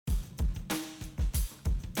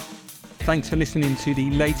Thanks for listening to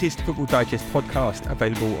the latest Football Digest podcast,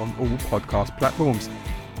 available on all podcast platforms.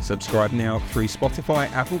 Subscribe now through Spotify,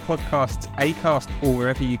 Apple Podcasts, Acast, or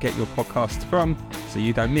wherever you get your podcasts from, so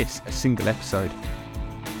you don't miss a single episode.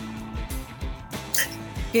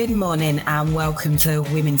 Good morning and welcome to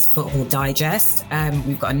Women's Football Digest.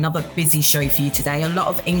 We've got another busy show for you today. A lot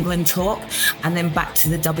of England talk and then back to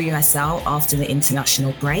the WSL after the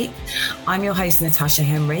international break. I'm your host, Natasha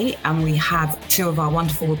Henry, and we have two of our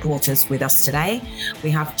wonderful reporters with us today.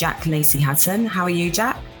 We have Jack Lacey-Hatton. How are you,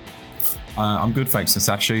 Jack? I'm good, thanks,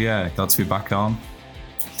 Natasha. Yeah, glad to be back on.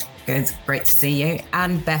 Good, great to see you.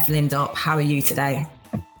 And Beth Lindop, how are you today?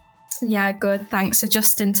 Yeah, good. Thanks.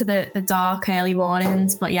 Adjusting to the dark early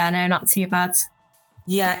mornings, but yeah, no, not too bad.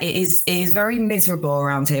 Yeah, it is very miserable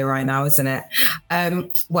around here right now, isn't it?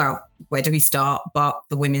 Well, where do we start? But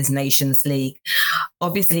the Women's Nations League.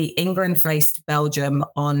 Obviously, England faced Belgium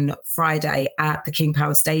on Friday at the King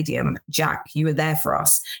Power Stadium. Jack, you were there for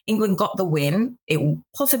us. England got the win. It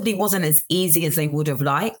possibly wasn't as easy as they would have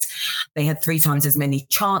liked. They had 3 times as many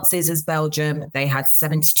chances as Belgium. They had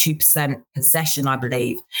 72% possession, I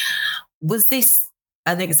believe. Was this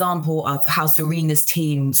an example of how Serena's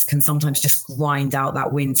teams can sometimes just grind out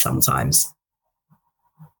that win sometimes?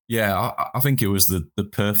 Yeah, I think it was the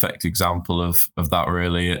perfect example of that,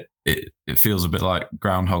 really. It feels a bit like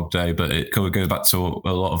Groundhog Day, but it could go back to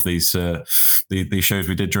a lot of these shows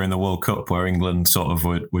we did during the World Cup where England sort of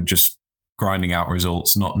were just grinding out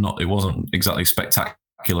results. It wasn't exactly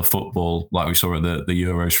spectacular football like we saw at the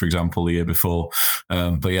Euros, for example, the year before.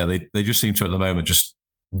 But yeah, they just seem to at the moment just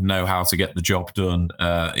know how to get the job done,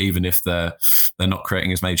 even if they're not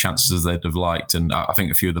creating as many chances as they'd have liked. And I think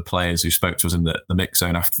a few of the players who spoke to us in the mix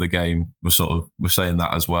zone after the game were saying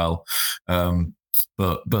that as well.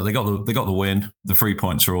 But they got the win. The 3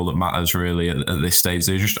 points are all that matters really at this stage.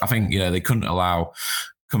 I think they couldn't allow,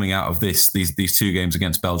 coming out of these 2 games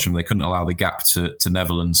against Belgium, they couldn't allow the gap to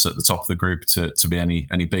Netherlands at the top of the group to be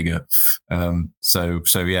any bigger. So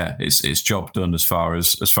yeah, it's job done as far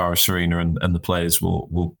as Serena and the players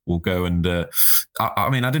will go. And I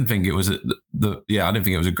mean, I didn't think it was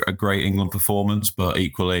a great England performance, but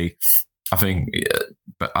equally, I think,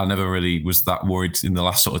 but I never really was that worried in the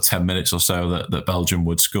last sort of 10 minutes or so that Belgium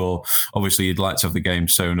would score. Obviously, you'd like to have the game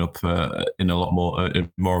sewn up in a lot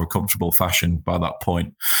more of a comfortable fashion by that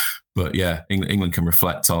point. But yeah, England can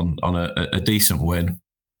reflect on a decent win,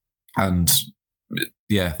 and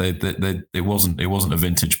yeah, it wasn't a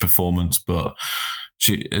vintage performance, but.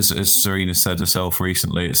 As Serena said herself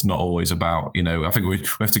recently, it's not always about, I think we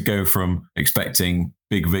have to go from expecting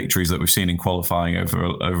big victories that we've seen in qualifying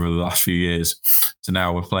over the last few years to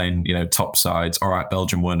now we're playing, top sides. All right,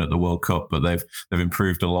 Belgium won at the World Cup, but they've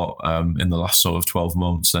improved a lot in the last sort of 12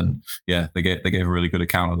 months. And yeah, they gave a really good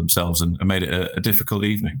account of themselves and made it a difficult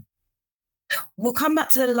evening. We'll come back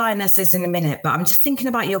to the Lionesses in a minute, but I'm just thinking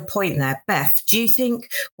about your point there, Beth. Do you think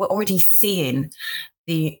we're already seeing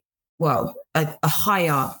a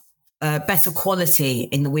higher, better quality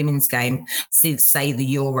in the women's game since, say,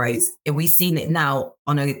 the Euros? We've seen it now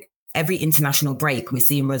on every international break. We're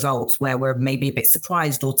seeing results where we're maybe a bit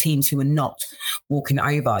surprised, or teams who are not walking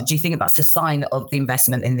over. Do you think that's a sign of the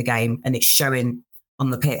investment in the game and it's showing on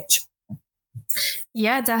the pitch?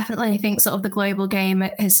 Yeah, definitely. I think sort of the global game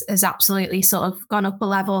has absolutely sort of gone up a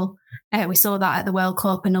level. We saw that at the World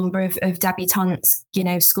Cup, a number of debutantes,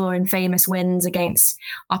 scoring famous wins against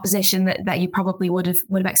opposition that you probably would have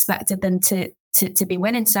expected them to be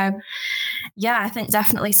winning. So yeah, I think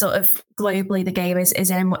definitely sort of globally the game is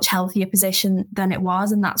in a much healthier position than it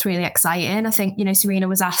was, and that's really exciting. I think, Serena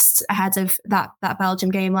was asked ahead of that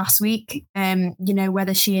Belgium game last week,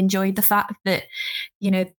 whether she enjoyed the fact that,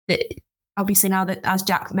 that obviously now that, as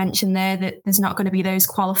Jack mentioned there, that there's not going to be those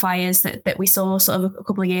qualifiers that we saw sort of a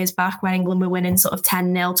couple of years back when England were winning sort of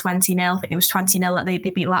 10-0, 20-0. I think it was 20-0 that they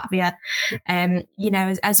beat Latvia.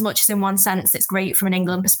 As much as in one sense, it's great from an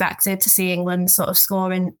England perspective to see England sort of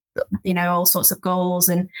scoring all sorts of goals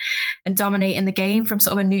and dominating the game from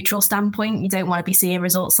sort of a neutral standpoint. You don't want to be seeing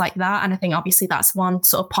results like that. And I think obviously that's one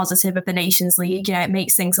sort of positive of the Nations League. It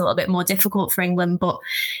makes things a little bit more difficult for England, but,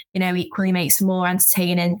 equally makes more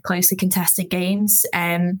entertaining, closely contested games.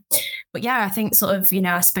 But yeah, I think sort of,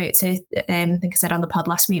 I spoke to, I think I said on the pod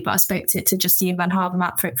last week, but I spoke to Justine van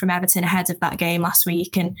Havermaet from Everton ahead of that game last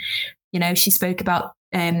week. And, she spoke about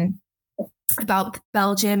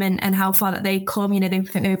Belgium and how far that they'd come.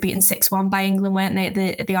 They were beaten 6-1 by England, weren't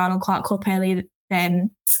they, at the Arnold Clark Cup earlier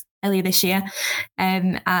this year.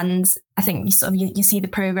 And I think you see the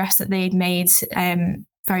progress that they'd made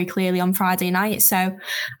very clearly on Friday night. So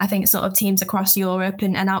I think sort of teams across Europe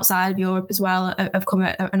and outside of Europe as well have come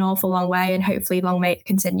an awful long way, and hopefully long may it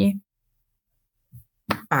continue.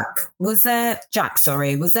 back, was there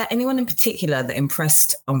anyone in particular that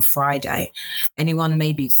impressed on Friday? Anyone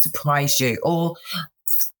maybe surprised you? Or,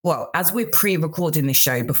 well, as we're pre-recording this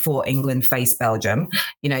show before England faced Belgium,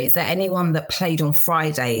 is there anyone that played on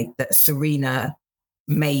Friday that Sarina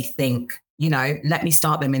may think, let me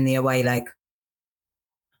start them in the away leg?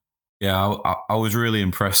 Yeah, I was really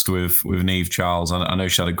impressed with Niamh Charles. I know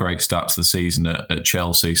she had a great start to the season at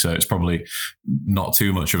Chelsea, so it's probably not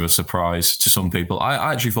too much of a surprise to some people.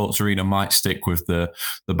 I actually thought Sarina might stick with the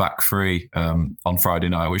back three on Friday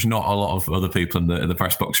night, which not a lot of other people in the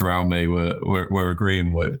press box around me were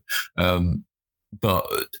agreeing with. But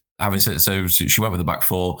having said so, she went with the back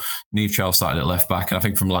four. Niamh Charles started at left back, and I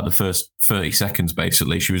think from like the first 30 seconds,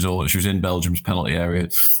 basically, she was in Belgium's penalty area,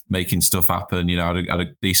 making stuff happen. Had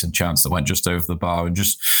a decent chance that went just over the bar, and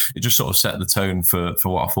it just sort of set the tone for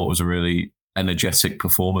what I thought was a really energetic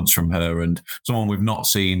performance from her, and someone we've not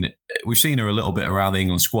seen. We've seen her a little bit around the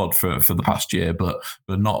England squad for the past year, but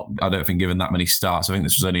not, I don't think, given that many starts. I think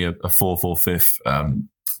this was only a 4th or 5th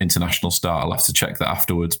international start. I'll have to check that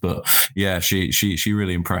afterwards, but yeah, she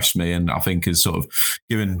really impressed me, and I think has sort of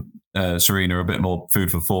given Sarina a bit more food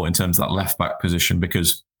for thought in terms of that left back position,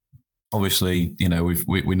 because obviously,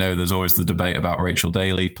 we know there's always the debate about Rachel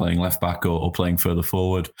Daly playing left back or playing further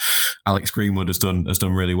forward. Alex Greenwood has done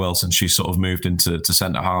really well since she's sort of moved into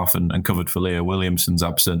centre half and covered for Leah Williamson's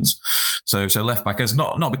absence. So left back has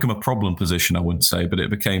not become a problem position, I wouldn't say, but it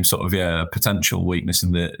became sort of a potential weakness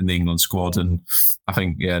in the England squad. And I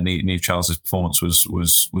think Niamh Charles' performance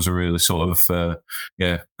was a really sort of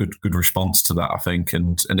good response to that, I think.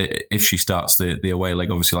 And if she starts the away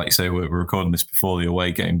leg, obviously, like you say, we're recording this before the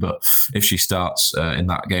away game, but if she starts in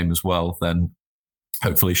that game as well, then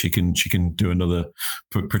hopefully she can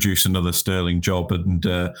produce another sterling job. And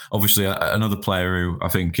obviously another player who I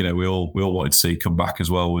think we all wanted to see come back as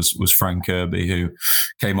well was Fran Kirby, who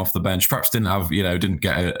came off the bench. Perhaps didn't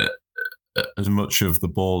get as much of the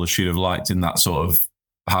ball as she'd have liked in that sort of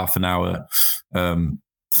half an hour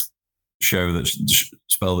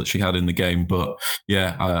spell that she had in the game, but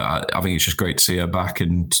yeah, I think it's just great to see her back.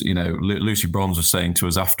 And Lucy Bronze was saying to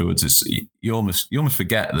us afterwards, you almost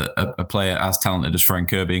forget that a player as talented as Fran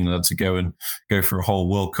Kirby, England had to go for a whole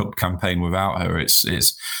World Cup campaign without her. It's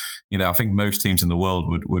I think most teams in the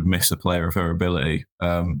world would miss a player of her ability.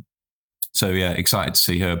 So yeah, excited to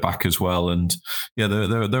see her back as well. And yeah,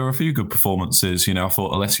 there were a few good performances. I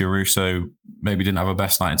thought Alessia Russo maybe didn't have her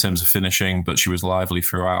best night in terms of finishing, but she was lively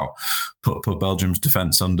throughout. Put Belgium's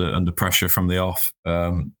defence under pressure from the off.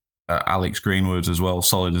 Alex Greenwood as well,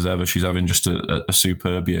 solid as ever. She's having just a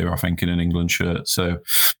superb year, I think, in an England shirt. So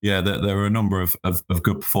yeah, there were a number of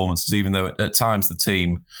good performances, even though at times the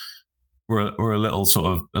team were a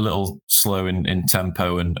little slow in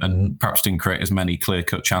tempo and perhaps didn't create as many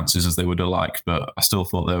clear-cut chances as they would have liked. But I still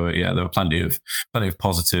thought there were plenty of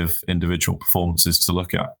positive individual performances to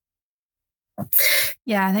look at.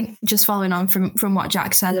 Yeah, I think just following on from what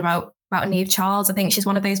Jack said about Niamh Charles, I think she's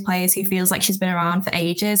one of those players who feels like she's been around for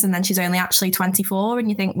ages, and then she's only actually 24. And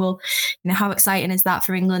you think, well, how exciting is that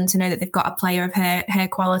for England to know that they've got a player of her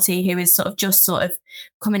quality who is just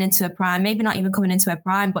coming into her prime, maybe not even coming into her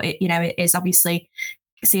prime, but it is obviously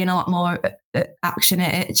seeing a lot more action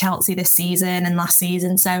at Chelsea this season and last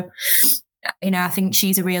season. So I think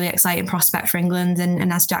she's a really exciting prospect for England.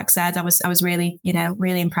 And as Jack said, I was really,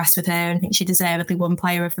 really impressed with her, and I think she deservedly won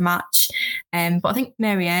player of the match. But I think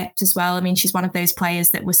Mary Earps as well. I mean, she's one of those players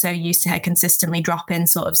that we're so used to her consistently dropping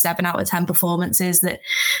sort of 7 out of 10 performances that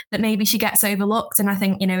maybe she gets overlooked. And I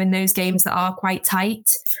think, in those games that are quite tight,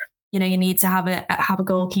 you need to have a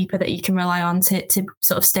goalkeeper that you can rely on to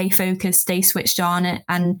sort of stay focused, stay switched on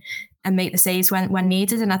and make the saves when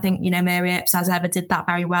needed. And I think, Mary Earps, as ever, did that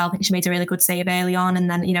very well. I think she made a really good save early on, and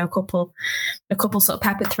then, a couple sort of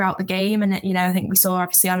peppered throughout the game. And, I think we saw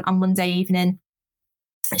obviously on Monday evening,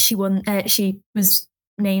 she won. She was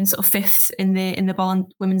named sort of 5th in the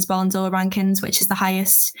women's Ballon d'Or rankings, which is the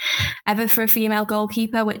highest ever for a female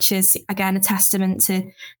goalkeeper, which is again a testament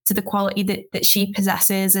to the quality that she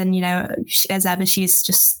possesses. And, as ever, she's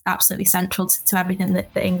just absolutely central to everything that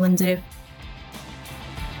England do.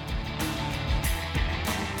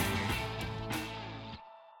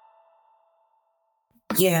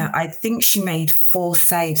 Yeah, I think she made 4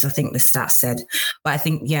 saves, I think the stats said. But I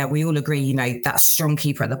think, yeah, we all agree, that strong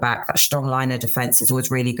keeper at the back, that strong line of defence is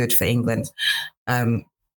always really good for England. And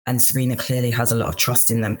Sarina clearly has a lot of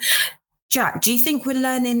trust in them. Jack, do you think we're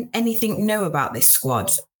learning anything new about this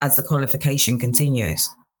squad as the qualification continues?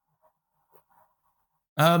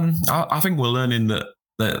 I think we're learning that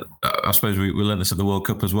I suppose we learned this at the World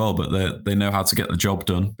Cup as well, but they know how to get the job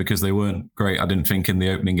done, because they weren't great, I didn't think, in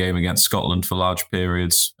the opening game against Scotland for large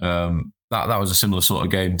periods. That was a similar sort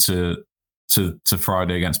of game to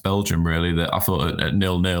Friday against Belgium, really, that I thought at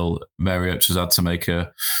 0-0, Mary Earps has had to make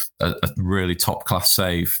a really top class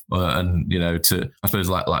save, and I suppose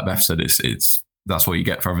like Beth said, it's that's what you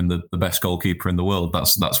get for having the best goalkeeper in the world.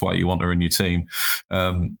 That's why you want her in your team.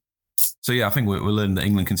 So yeah, I think we're learning that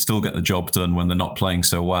England can still get the job done when they're not playing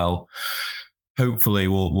so well. Hopefully,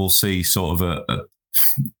 we'll see sort of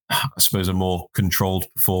I suppose a more controlled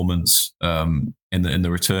performance in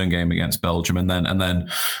the return game against Belgium, and then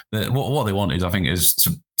what they want is, I think, is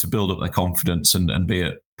to build up their confidence and be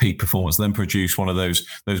at peak performance, then produce one of those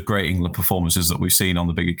great England performances that we've seen on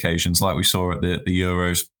the big occasions, like we saw at the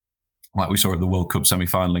Euros, like we saw at the World Cup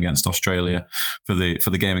semi-final against Australia, for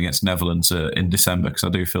the game against Netherlands in December, because I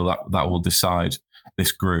do feel that will decide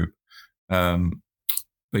this group.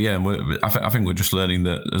 But yeah, I think we're just learning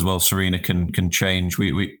that as well. Serena can change.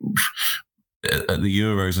 We at the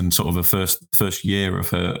Euros and sort of the first year of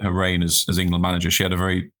her reign as England manager, she had a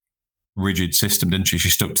very rigid system, didn't she? She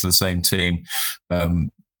stuck to the same team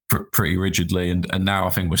pretty rigidly, and now I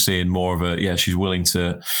think we're seeing more of she's willing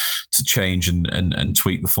to change and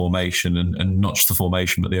tweak the formation, and not just the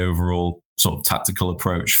formation, but the overall sort of tactical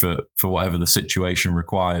approach for whatever the situation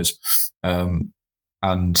requires. I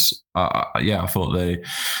thought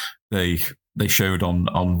they showed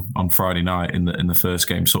on Friday night in the first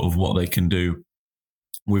game sort of what they can do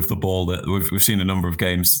with the ball. That we've seen a number of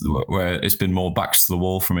games where it's been more backs to the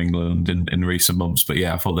wall from England in recent months. But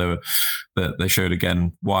yeah, I thought they showed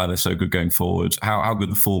again why they're so good going forward. How good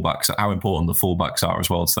the fullbacks, how important the fullbacks are as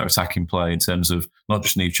well to their attacking play, in terms of not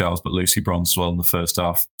just Niamh Charles but Lucy Bronze as well in the first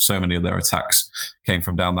half. So many of their attacks came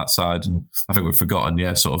from down that side, and I think we've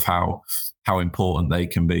forgotten sort of how important they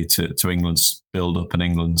can be to England's build up and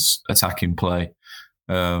England's attacking play.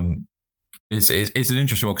 It's an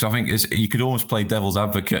interesting one, because I think you could almost play devil's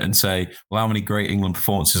advocate and say, well, how many great England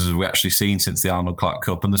performances have we actually seen since the Arnold Clark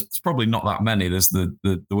Cup? And there's probably not that many. There's the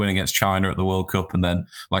win against China at the World Cup, and then,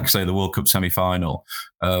 like I say, the World Cup semi-final.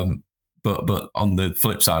 But on the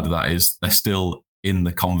flip side of that is they're still in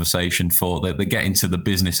the conversation for, they get into the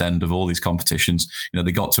business end of all these competitions.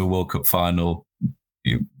 They got to a World Cup final,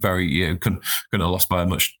 couldn't have lost by a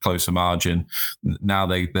much closer margin. Now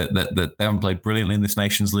they haven't played brilliantly in this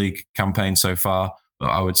Nations League campaign so far, but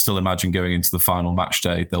I would still imagine going into the final match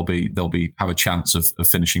day they'll have a chance of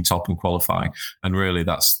finishing top and qualifying. And really,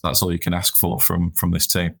 that's all you can ask for from this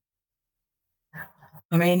team.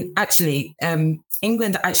 I mean, actually,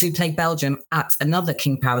 England actually played Belgium at another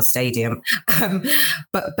King Power Stadium.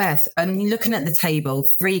 But Beth, looking at the table,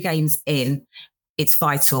 3 games in, it's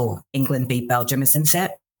vital England beat Belgium, isn't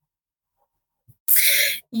it?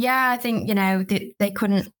 Yeah, I think, they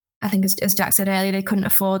couldn't, I think as Jack said earlier, they couldn't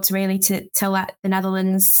afford to really to let the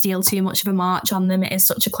Netherlands steal too much of a march on them. It is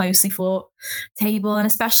such a closely fought table, and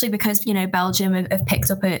especially because, Belgium have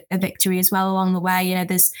picked up a victory as well along the way.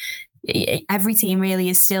 There's every team really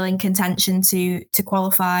is still in contention to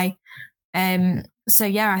qualify. So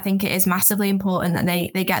yeah, I think it is massively important that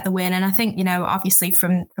they get the win. And I think, obviously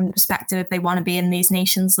from the perspective, they want to be in these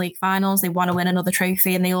Nations League finals, they want to win another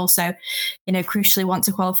trophy, and they also, crucially want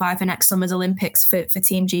to qualify for next summer's Olympics for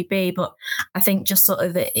Team GB. But I think just sort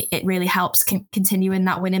of it really helps continuing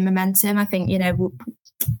that winning momentum. I think,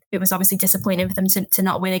 it was obviously disappointing for them to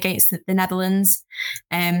not win against the Netherlands.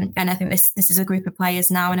 And I think this is a group of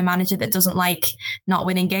players now and a manager that doesn't like not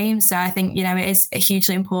winning games. So I think, it is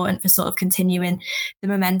hugely important for sort of continuing the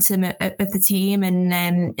momentum of the team. And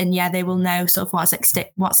they will know sort of what's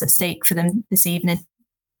at stake for them this evening.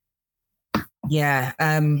 Yeah,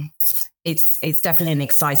 it's definitely an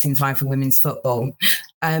exciting time for women's football.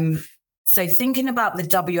 So thinking about the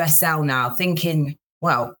WSL now,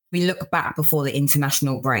 we look back before the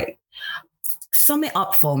international break. Sum it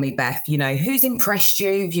up for me, Beth. Who's impressed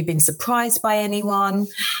you? Have you been surprised by anyone?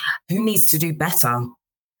 Who needs to do better?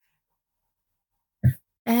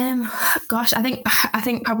 I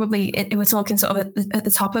think probably we're talking sort of at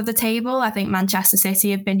the top of the table. I think Manchester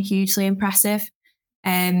City have been hugely impressive.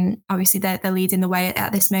 Obviously they're leading the way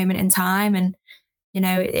at this moment in time, and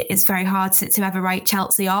it's very hard to ever write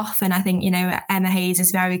Chelsea off. And I think, Emma Hayes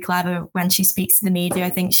is very clever when she speaks to the media. I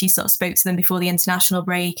think she sort of spoke to them before the international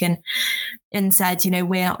break and, and said,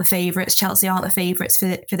 we're not the favourites, Chelsea aren't the favourites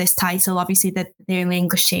for this title. Obviously, they're the only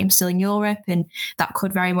English team still in Europe, and that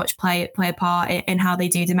could very much play a part in how they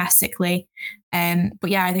do domestically. But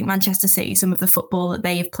yeah, I think Manchester City, some of the football that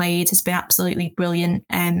they've played has been absolutely brilliant.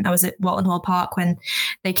 I was at Walton Hall Park when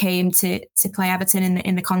they came to play Everton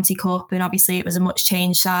in the Conti Cup, and obviously it was a much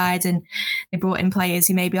changed side, and they brought in players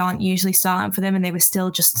who maybe aren't usually starting for them, and they were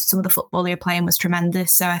still just, some of the football they were playing was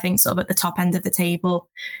tremendous. So I think sort of at the top end of the table,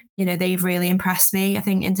 they've really impressed me. I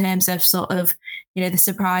think in terms of sort of, the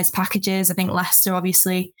surprise packages, I think Leicester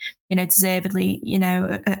obviously, deservedly,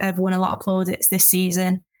 have won a lot of plaudits this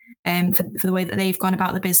season. For the way that they've gone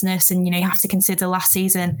about the business. And, you have to consider last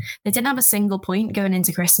season, they didn't have a single point going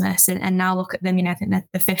into Christmas. And now look at them, I think they're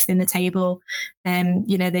the fifth in the table.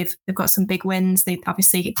 They've got some big wins. They've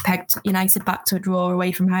obviously pegged United back to a draw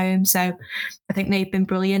away from home. So I think they've been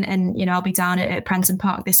brilliant. And, I'll be down at Prenton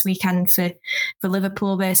Park this weekend for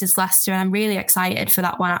Liverpool versus Leicester. And I'm really excited for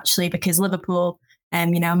that one, actually, because Liverpool, my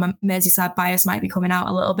Merseyside bias might be coming out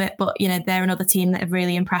a little bit, but, they're another team that have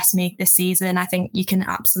really impressed me this season. I think you can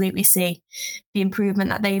absolutely see the improvement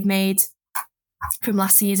that they've made from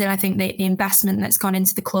last season. I think the investment that's gone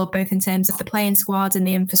into the club, both in terms of the playing squad and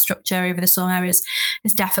the infrastructure over the summer, has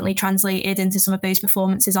definitely translated into some of those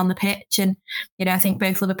performances on the pitch. And, I think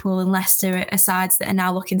both Liverpool and Leicester are sides that are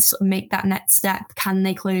now looking to sort of make that next step. Can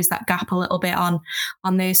they close that gap a little bit on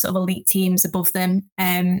those sort of elite teams above them?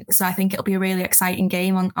 So I think it'll be a really exciting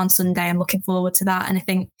game on Sunday. I'm looking forward to that. And I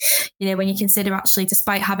think, when you consider actually,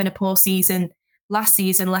 despite having a poor season last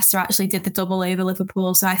season, Leicester actually did the double over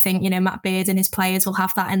Liverpool. So I think, Matt Beard and his players will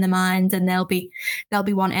have that in their mind, and they'll be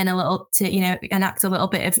wanting a little to, enact a little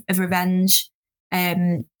bit of revenge.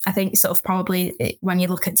 I think sort of probably when you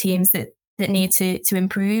look at teams that need to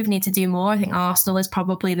improve, need to do more, I think Arsenal is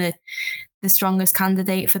probably the strongest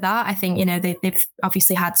candidate for that. I think, they've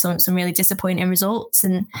obviously had some really disappointing results.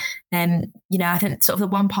 And, I think sort of the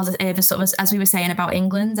one positive is sort of, as we were saying about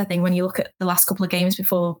England, I think when you look at the last couple of games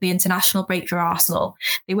before the international break for Arsenal,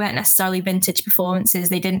 they weren't necessarily vintage performances.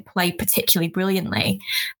 They didn't play particularly brilliantly,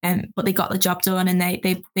 but they got the job done, and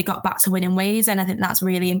they got back to winning ways. And I think that's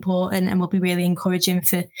really important and will be really encouraging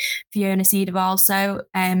for Fiona Seedorf also.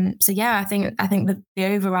 So yeah, I think the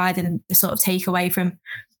overriding sort of takeaway from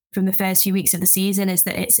the first few weeks of the season is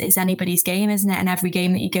that it's anybody's game, isn't it? And every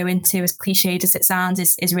game that you go into, as cliched as it sounds,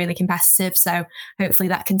 is really competitive. So hopefully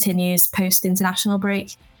that continues post-international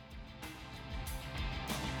break.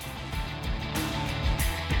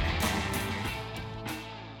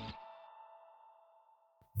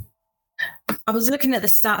 I was looking at the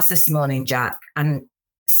stats this morning, Jack, and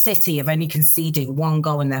City have only conceded 1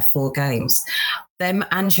 goal in their 4 games. Them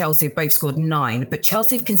and Chelsea have both scored 9, but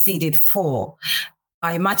Chelsea have conceded 4.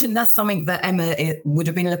 I imagine that's something that Emma would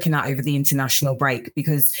have been looking at over the international break,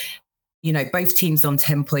 because, both teams on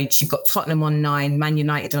 10 points. You've got Tottenham on 9, Man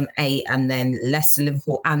United on 8, and then Leicester,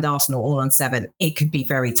 Liverpool and Arsenal all on 7. It could be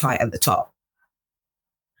very tight at the top.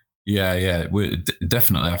 Yeah.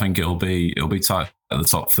 Definitely. I think it'll be tight at the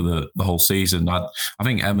top for the whole season. I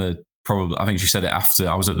think Emma probably, I think she said it after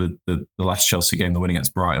I was at the last Chelsea game, the win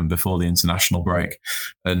against Brighton before the international break.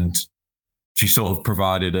 And she sort of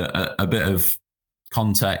provided a bit of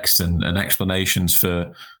context and explanations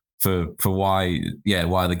for why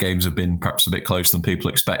the games have been perhaps a bit closer than people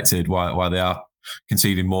expected, why they are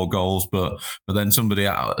conceding more goals, but then somebody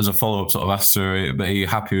as a follow-up sort of asked her, "But are you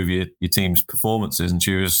happy with your team's performances?" And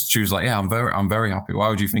she was like, "Yeah, I'm very happy. Why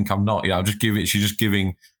would you think I'm not?" Yeah, she's just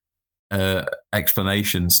giving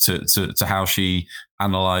explanations to how she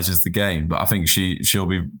analyzes the game. But I think she'll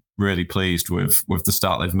be really pleased with the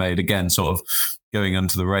start they've made. Again, sort of going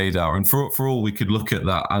under the radar. And for all we could look at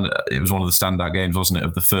that, and it was one of the standout games, wasn't it,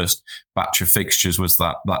 of the first batch of fixtures, was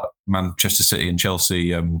that Manchester City and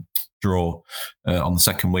Chelsea draw on the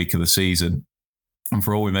second week of the season. And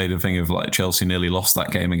for all we made a thing of like Chelsea nearly lost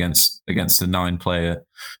that game against a nine-player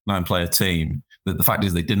team, the fact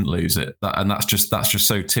is they didn't lose it. That's just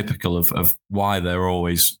so typical of why they're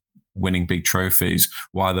always winning big trophies,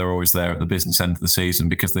 why they're always there at the business end of the season,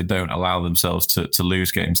 because they don't allow themselves to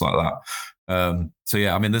lose games like that. So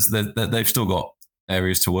yeah, I mean, they've still got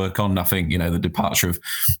areas to work on. I think, the departure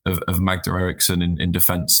of Magda Eriksson in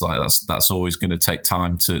defence, like that's always going to take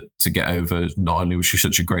time to get over. Not only was she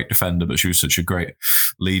such a great defender, but she was such a great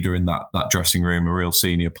leader in that dressing room, a real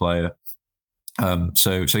senior player.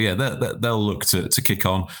 So yeah, they'll look to kick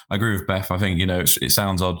on. I agree with Beth. I think, it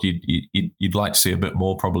sounds odd. You'd like to see a bit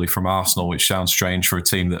more probably from Arsenal, which sounds strange for a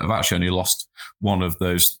team that have actually only lost one of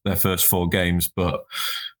their first 4 games. But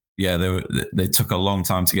yeah, they took a long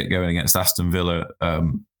time to get going against Aston Villa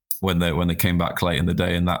when they came back late in the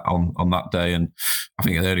day and that on that day. And I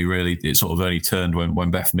think it sort of only turned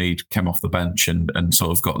when Beth Mead came off the bench and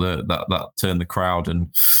sort of got that turned the crowd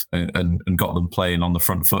and got them playing on the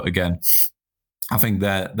front foot again. I think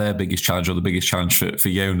their biggest challenge, or the biggest challenge for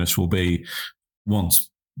Jonas, will be once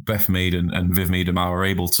Beth Mead and Viv Miedema are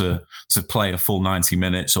able to play a full 90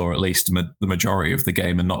 minutes, or at least the majority of the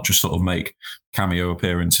game, and not just sort of make cameo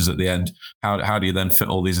appearances at the end. How do you then fit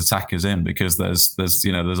all these attackers in? Because there's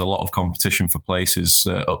a lot of competition for places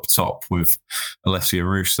up top with Alessia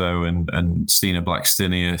Russo and Stina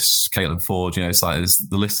Blackstenius, Caitlin Ford. It's like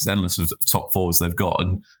the list is endless of top forwards they've got,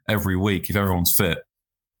 and every week, if everyone's fit,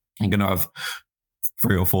 you're going to have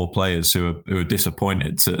 3 or 4 players who are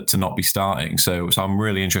disappointed to not be starting. So I'm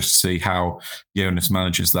really interested to see how Jonas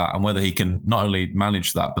manages that, and whether he can not only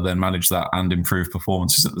manage that, but then manage that and improve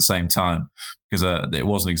performances at the same time. Because it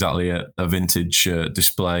wasn't exactly a vintage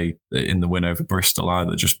display in the win over Bristol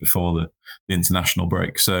either, just before the international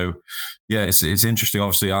break. So yeah, it's interesting.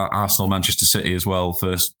 Obviously, Arsenal, Manchester City as well,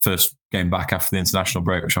 first game back after the international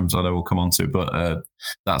break, which I know we'll come on to, but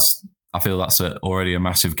I feel that's already a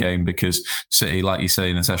massive game, because City, like you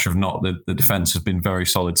say, Natasha, the defence has been very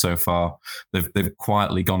solid so far. They've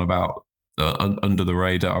quietly gone about under the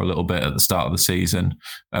radar a little bit at the start of the season,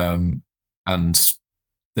 and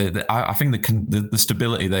I think the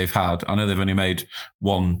stability they've had. I know they've only made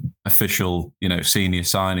one official, senior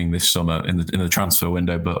signing this summer in the transfer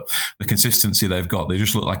window, but the consistency they've got, they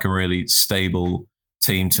just look like a really stable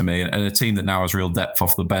team to me, and a team that now has real depth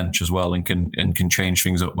off the bench as well, and can change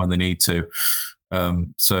things up when they need to.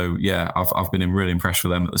 So yeah, I've been really impressed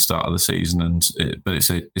with them at the start of the season, but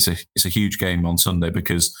it's a huge game on Sunday,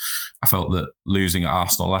 because I felt that losing at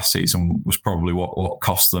Arsenal last season was probably what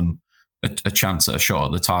cost them a chance at a shot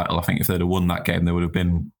at the title. I think if they'd have won that game, they would have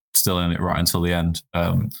been still in it right until the end.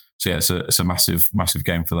 So yeah, it's a massive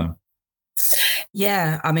game for them.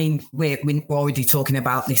 Yeah, I mean, we're already talking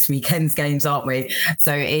about this weekend's games, aren't we?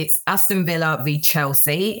 So it's Aston Villa v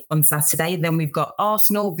Chelsea on Saturday. Then we've got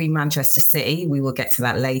Arsenal v Manchester City. We will get to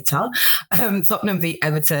that later. Tottenham v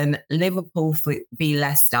Everton, Liverpool v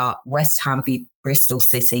Leicester, West Ham v Bristol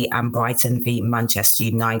City, and Brighton v Manchester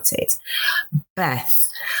United. Beth,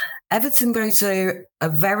 Everton go to a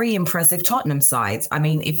very impressive Tottenham side. I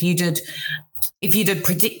mean, if you'd had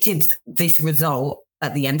predicted this result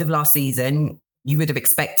at the end of last season, you would have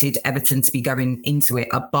expected Everton to be going into it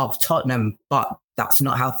above Tottenham, but that's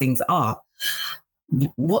not how things are.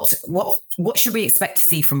 What should we expect to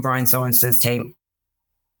see from Brian Sorenson's team?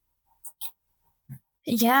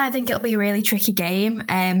 Yeah, I think it'll be a really tricky game.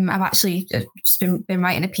 I've actually just been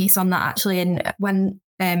writing a piece on that, actually, and when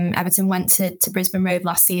Everton went to Brisbane Road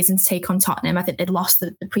last season to take on Tottenham, I think they'd lost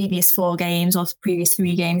the previous 4 games or the previous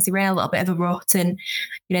 3 games. They were in a little bit of a rut, and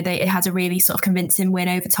they had a really sort of convincing win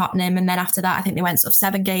over Tottenham. And then after that, I think they went sort of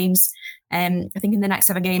 7 games. I think in the next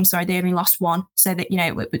 7 games, they only lost 1. So that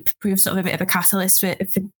it proved sort of a bit of a catalyst for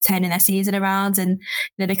turning their season around, and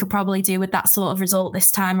they could probably do with that sort of result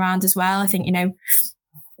this time around as well. I think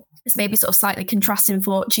it's maybe sort of slightly contrasting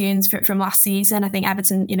fortunes from last season. I think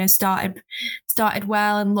Everton, started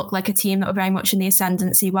well and looked like a team that were very much in the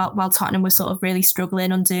ascendancy, while Tottenham was sort of really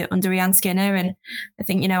struggling under Ian Skinner. And I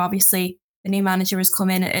think, obviously the new manager has come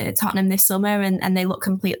in at Tottenham this summer, and they look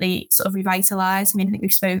completely sort of revitalised. I mean, I think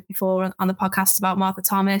we've spoken before on the podcast about Martha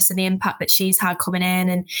Thomas and the impact that she's had coming in.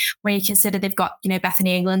 And when you consider they've got,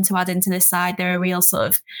 Bethany England to add into this side, they're a real sort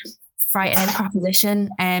of frightening proposition.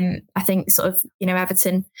 I think sort of,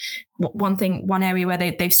 Everton, one area where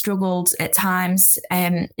they've struggled at times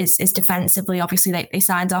is defensively. Obviously, they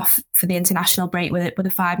signed off for the international break with a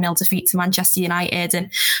 5-0 defeat to Manchester United.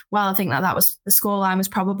 And while I think that was, the scoreline was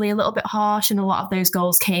probably a little bit harsh, and a lot of those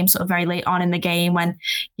goals came sort of very late on in the game when,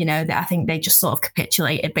 I think they just sort of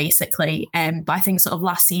capitulated basically. But I think sort of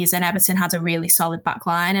last season, Everton had a really solid back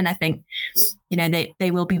line, and I think,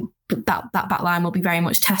 they will be, that back line will be very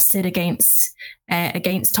much tested against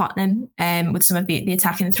Tottenham with some of the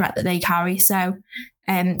attacking threat that they carry. So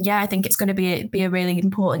I think it's going to be a really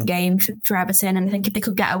important game for Everton, and I think if they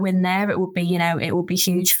could get a win there, it would be it would be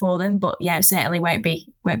huge for them. But yeah, it certainly won't be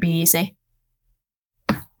easy.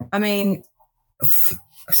 I mean,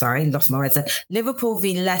 sorry, lost my words there. Liverpool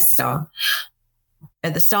v Leicester.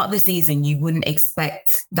 At the start of the season, you wouldn't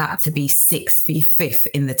expect that to be 6th v 5th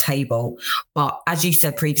in the table. But as you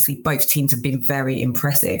said previously, both teams have been very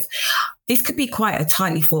impressive. This could be quite a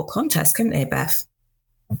tightly fought contest, couldn't it, Beth?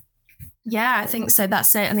 Yeah, I think so.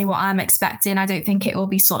 That's certainly what I'm expecting. I don't think it will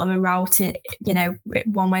be sort of a rout,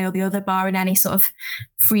 one way or the other, barring any sort of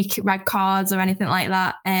freak red cards or anything like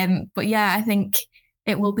that. But yeah, I think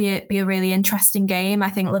it will be a really interesting game. I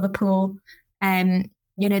think Liverpool,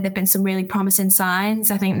 there've been some really promising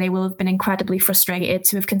signs. I think they will have been incredibly frustrated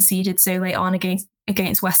to have conceded so late on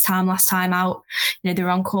against West Ham last time out. They were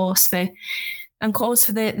on course for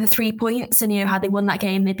the 3 points, and had they won that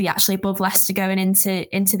game, they'd be actually above Leicester going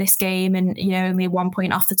into this game, and only 1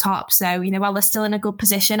 point off the top. So while they're still in a good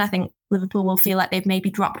position, I think Liverpool will feel like they've maybe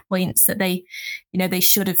dropped points that they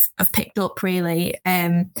should have picked up really.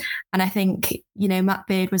 And I think Matt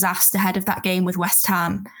Beard was asked ahead of that game with West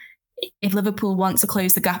Ham, if Liverpool want to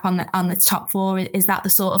close the gap on the top four, is that the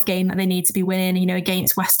sort of game that they need to be winning,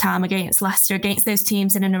 against West Ham, against Leicester, against those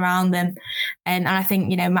teams in and around them? And I think,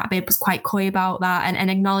 Matt Bibb was quite coy about that and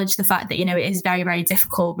acknowledged the fact that, it is very, very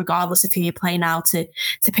difficult, regardless of who you play now, to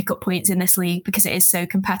pick up points in this league because it is so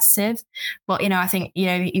competitive. But, I think,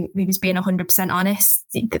 he was being 100% honest.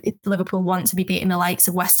 Liverpool want to be beating the likes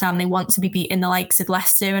of West Ham. They want to be beating the likes of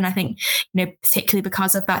Leicester. And I think, particularly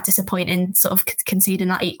because of that disappointing sort of conceding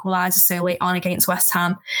that equaliser so late on against West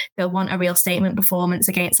Ham, they'll want a real statement performance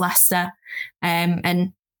against Leicester.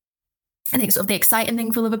 And I think sort of the exciting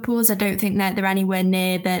thing for Liverpool is I don't think that they're anywhere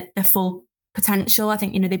near the full potential. I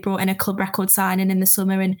think, they brought in a club record signing in the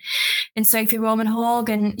summer in Sophie Roman Hogg,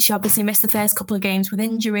 and she obviously missed the first couple of games with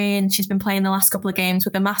injury, and she's been playing the last couple of games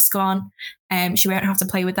with the mask on. She won't have to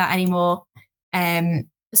play with that anymore.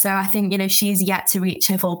 So I think, she's yet to reach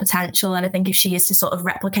her full potential. And I think if she is to sort of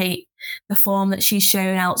replicate the form that she's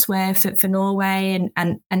shown elsewhere for Norway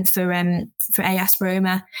and for AS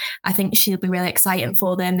Roma, I think she'll be really exciting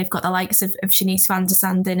for them. They've got the likes of Shanice van der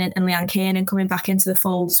Sanden and Leanne Kiernan coming back into the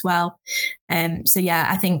fold as well. So yeah,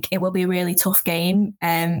 I think it will be a really tough game,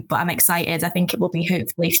 but I'm excited. I think it will be,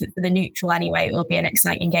 hopefully for the neutral anyway, it will be an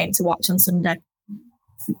exciting game to watch on Sunday.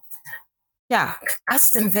 Yeah,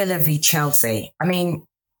 Aston Villa v Chelsea. I mean,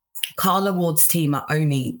 Carla Ward's team are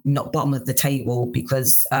only not bottom of the table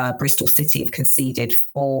because Bristol City have conceded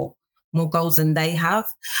 4 more goals than they have.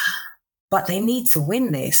 But they need to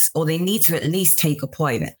win this, or they need to at least take a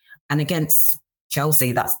point. And against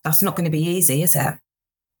Chelsea, that's not going to be easy, is it?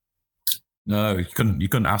 No, you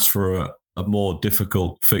couldn't ask for a more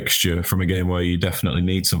difficult fixture from a game where you definitely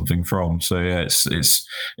need something from. So yeah,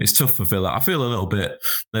 it's tough for Villa. I feel a little bit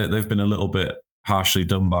they've been a little bit harshly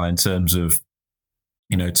done by in terms of,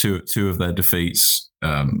 two of their defeats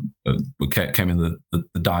came in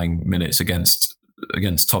the dying minutes against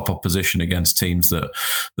top opposition, against teams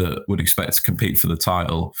that would expect to compete for the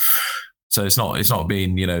title. So it's not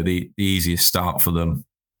been the easiest start for them.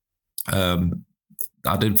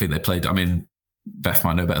 I didn't think they played. I mean, Beth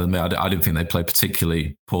might know better than me. I didn't think they played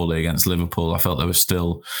particularly poorly against Liverpool. I felt there was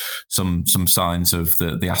still some signs of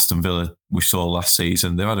the Aston Villa we saw last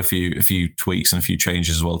season. They've had a few tweaks and a few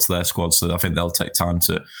changes as well to their squad, so I think they'll take time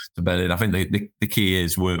to bed in. I think the key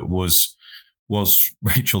was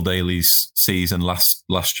Rachel Daly's season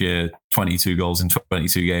last year, 22 goals in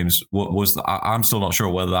 22 games. I'm still not sure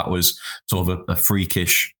whether that was sort of a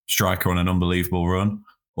freakish striker on an unbelievable run,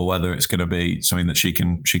 or whether it's going to be something that she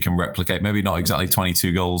can replicate. Maybe not exactly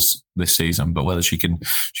 22 goals this season, but whether she can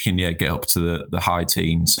get up to the high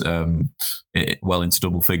teens, well into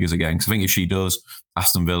double figures again. Because I think if she does,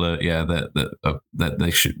 Aston Villa,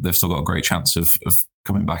 they've still got a great chance of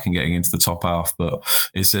coming back and getting into the top half. But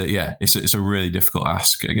it's a really difficult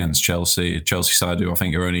ask against Chelsea. Chelsea side who I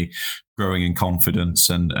think are only growing in confidence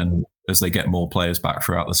and as they get more players back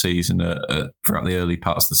throughout the season, throughout the early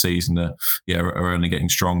parts of the season, are only getting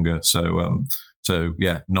stronger. So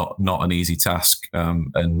not an easy task,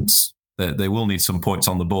 and they will need some points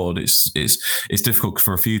on the board. It's difficult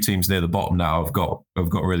for a few teams near the bottom now. Have got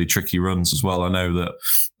really tricky runs as well. I know that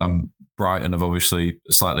Brighton have obviously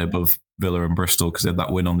slightly above Villa and Bristol because they had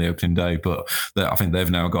that win on the opening day, but I think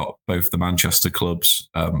they've now got both the Manchester clubs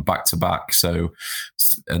back to back. So,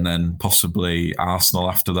 and then possibly Arsenal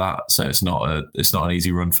after that. So it's not an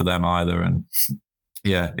easy run for them either. And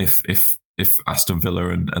yeah, if Aston Villa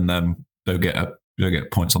and them don't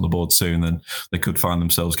get points on the board soon, then they could find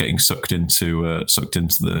themselves getting sucked into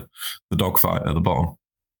the dogfight at the bottom.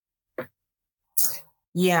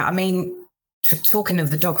 Yeah, I mean, talking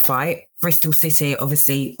of the dogfight, Bristol City,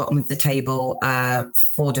 obviously bottom of the table,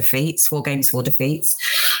 4 games, 4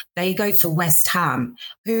 defeats. They go to West Ham,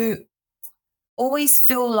 who always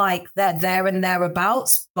feel like they're there and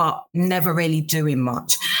thereabouts, but never really doing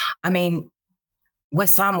much. I mean,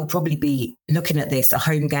 West Ham will probably be looking at this, a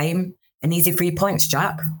home game, an easy 3 points,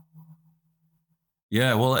 Jack.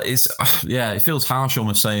 Yeah, well, it feels harsh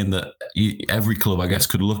almost saying that every club, I guess,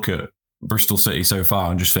 could look at Bristol City so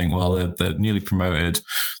far and just think, well, they're newly promoted,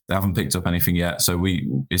 they haven't picked up anything yet, so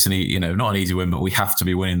it's not an easy win, but we have to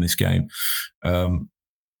be winning this game.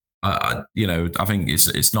 I think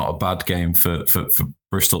it's not a bad game for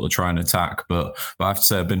Bristol to try and attack, but I have to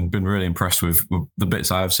say I've been really impressed with the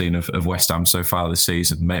bits I've seen of West Ham so far this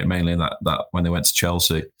season, mainly that when they went to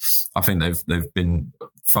Chelsea. I think they've been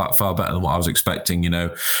far better than what I was expecting.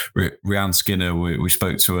 Rhiannon Skinner, we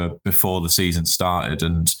spoke to her before the season started,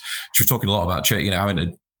 and she was talking a lot about having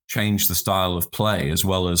to change the style of play as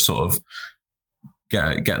well as sort of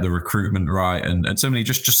get the recruitment right, and so many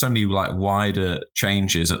just so many like wider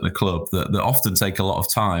changes at the club that often take a lot of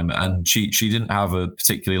time. And she didn't have a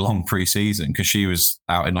particularly long pre-season because she was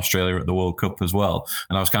out in Australia at the World Cup as well.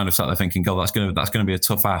 And I was kind of sat there thinking, God, that's going to be a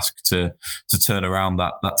tough ask to turn around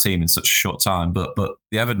that team in such a short time. But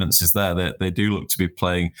the evidence is there that they do look to be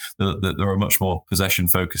playing. They're a much more possession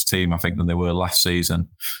focused team, I think, than they were last season.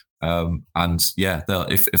 And yeah,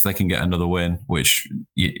 if they can get another win, which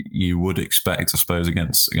you would expect, I suppose,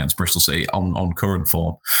 against Bristol City on current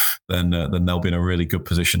form, then they'll be in a really good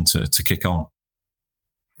position to kick on.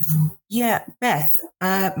 Yeah, Beth,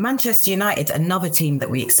 Manchester United, another team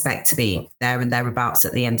that we expect to be there and thereabouts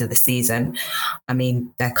at the end of the season. I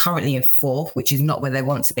mean, they're currently in fourth, which is not where they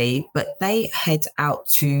want to be, but they head out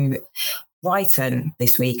to Brighton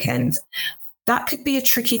this weekend. That could be a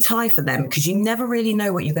tricky tie for them because you never really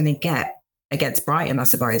know what you're going to get against Brighton, I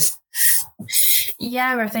suppose.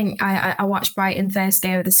 Yeah, I think I watched Brighton first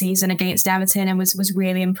game of the season against Everton and was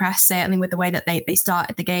really impressed, certainly with the way that they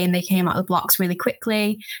started the game. They came out of the blocks really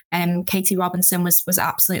quickly. Katie Robinson was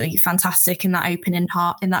absolutely fantastic in that opening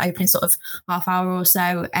sort of half hour or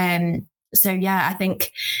so. So yeah, I think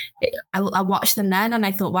I watched them then and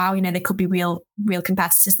I thought, wow, they could be real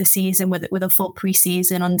competitors this season with a full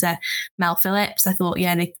pre-season under Mel Phillips. I thought,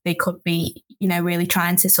 they could be, really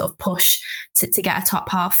trying to sort of push to get a top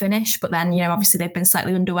half finish. But then, obviously they've been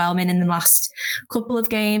slightly underwhelming in the last couple of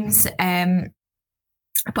games.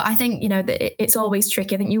 But I think, that it's always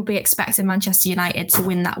tricky. I think you'll be expecting Manchester United to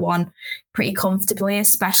win that one pretty comfortably,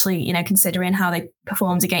 especially, considering how they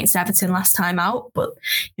performed against Everton last time out. But,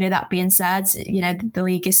 that being said, the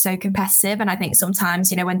league is so competitive. And I think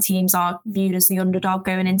sometimes, when teams are viewed as the underdog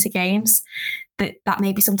going into games, that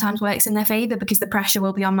maybe sometimes works in their favour because the pressure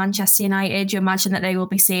will be on Manchester United. You imagine that they will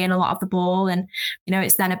be seeing a lot of the ball. And,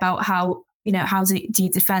 it's then about how do you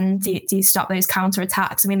defend? Do you stop those counter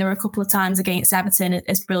attacks? I mean, there were a couple of times against Everton,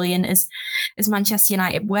 as brilliant as Manchester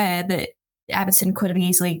United were, that Everton could have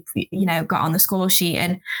easily, got on the score sheet.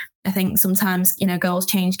 And I think sometimes, goals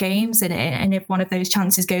change games. And if one of those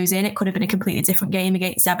chances goes in, it could have been a completely different game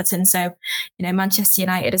against Everton. So, Manchester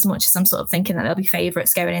United, as much as I'm sort of thinking that they'll be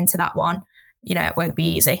favourites going into that one, it won't be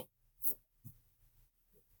easy.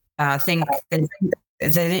 I think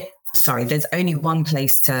there's only one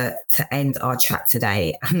place to end our chat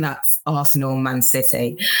today, and that's Arsenal Man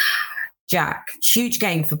City. Jack, huge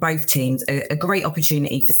game for both teams, a great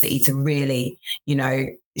opportunity for City to really,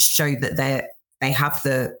 show that they have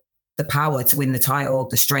the power to win the title,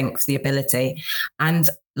 the strength, the ability. And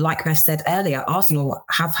like Beth said earlier, Arsenal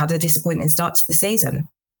have had a disappointing start to the season.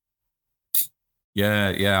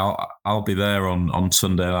 Yeah, I'll be there on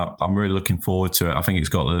Sunday. I'm really looking forward to it. I think it's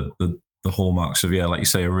got the hallmarks of, like you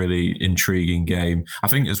say, a really intriguing game. I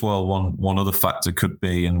think as well, one other factor could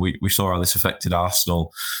be, and we saw how this affected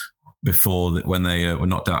Arsenal before, that when they were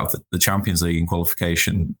knocked out of the Champions League in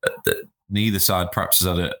qualification, that neither side perhaps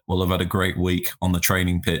have had a great week on the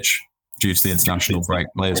training pitch due to the international break,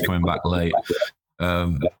 players coming back late.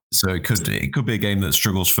 So it could be a game that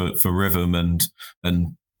struggles for rhythm and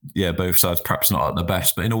yeah, both sides perhaps not at the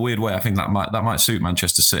best, but in a weird way, I think that might suit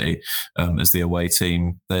Manchester City as the away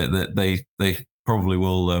team. They probably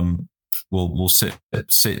will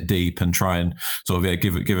sit deep and try and sort of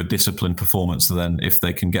give a disciplined performance. And then if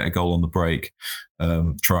they can get a goal on the break,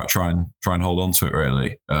 try and hold on to it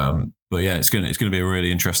really. But yeah, it's going to be a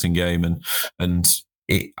really interesting game, and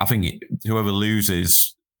I think whoever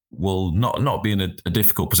loses will not be in a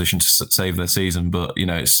difficult position to save their season, but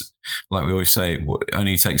it's like we always say, it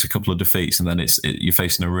only takes a couple of defeats and then you're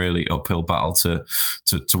facing a really uphill battle to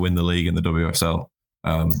win the league in the WSL.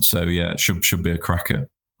 So yeah, it should be a cracker.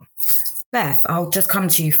 Beth, I'll just come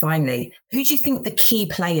to you finally. Who do you think the key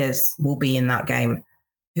players will be in that game?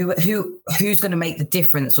 Who's going to make the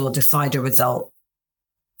difference or decide a result?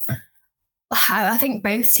 I think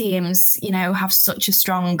both teams, have such a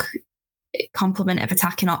strong complement of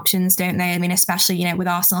attacking options, don't they? I mean, especially, with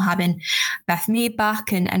Arsenal having Beth Mead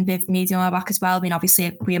back and Viv Mediumar back as well. I mean,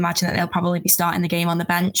 obviously, we imagine that they'll probably be starting the game on the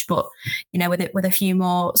bench, but, with a few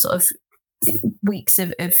more sort of weeks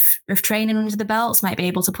of training under the belts might be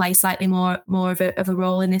able to play slightly more of a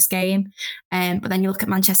role in this game. But then you look at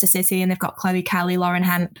Manchester City and they've got Chloe Kelly, Lauren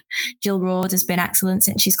Hemp, Jill Roord has been excellent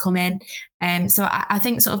since she's come in. So I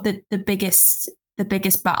think sort of the biggest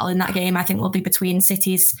battle in that game, I think, will be between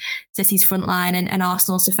City's front line and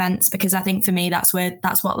Arsenal's defence, because I think for me that's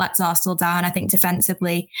what lets Arsenal down. I think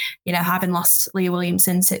defensively, having lost Leah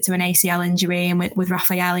Williamson to an ACL injury, and with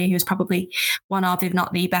Raffaelli, who was probably one of, if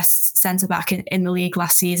not the best centre back in the league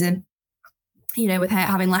last season, with her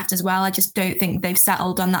having left as well, I just don't think they've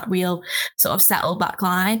settled on that real sort of settled back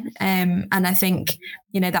line. And I think,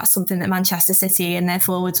 that's something that Manchester City and their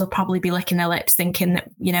forwards will probably be licking their lips, thinking that,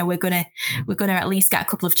 we're gonna at least get a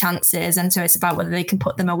couple of chances. And so it's about whether they can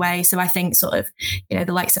put them away. So I think sort of,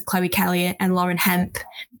 the likes of Chloe Kelly and Lauren Hemp,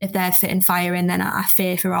 if they're fit and firing, then I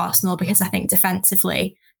fear for Arsenal, because I think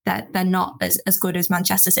defensively that they're not as good as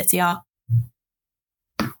Manchester City are.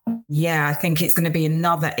 Yeah, I think it's going to be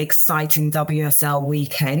another exciting WSL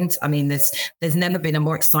weekend. I mean, there's never been a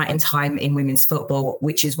more exciting time in women's football,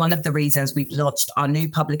 which is one of the reasons we've launched our new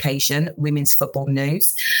publication, Women's Football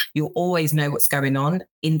News. You'll always know what's going on.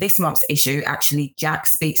 In this month's issue, actually, Jack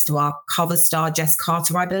speaks to our cover star, Jess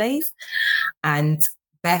Carter, I believe. And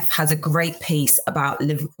Beth has a great piece about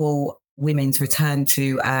Liverpool women's return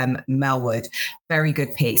to Melwood. Very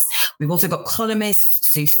good piece. We've also got columnists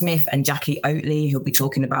Sue Smith and Jackie Oatley, who'll be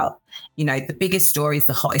talking about, the biggest stories,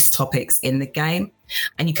 the hottest topics in the game.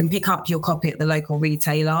 And you can pick up your copy at the local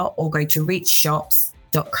retailer or go to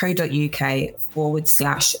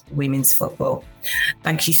reachshops.co.uk/women's football.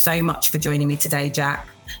 Thank you so much for joining me today, Jack.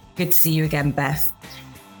 Good to see you again, Beth.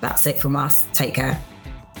 That's it from us. Take care.